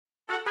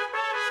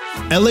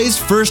LA's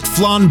first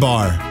flan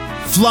bar,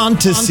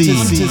 Flantasy,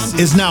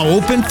 is now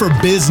open for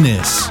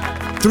business.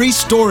 3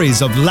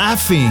 stories of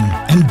laughing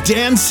and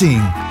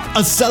dancing,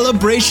 a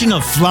celebration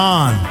of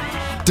flan.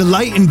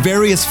 Delight in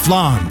various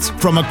flans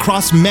from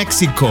across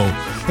Mexico,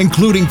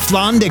 including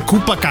flan de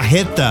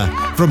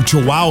Cupacajeta from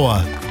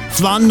Chihuahua,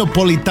 flan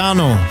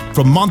napolitano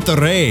from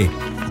Monterrey,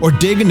 or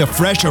dig into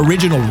fresh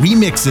original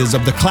remixes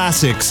of the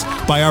classics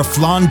by our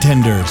flan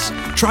tenders.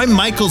 Try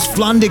Michael's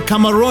flan de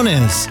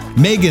camarones,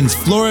 Megan's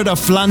Florida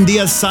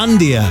flandia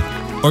sandia,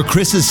 or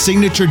Chris's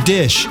signature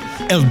dish,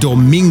 El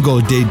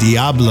Domingo de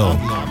Diablo.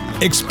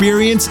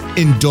 Experience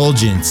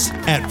indulgence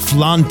at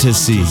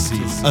Flantasy,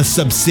 a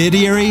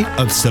subsidiary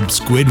of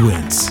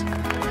Subsquidwins.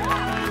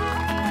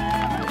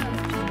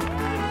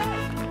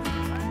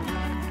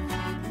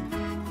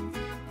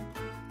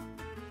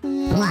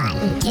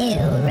 One, two,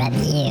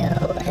 review.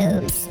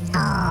 Oops,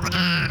 all.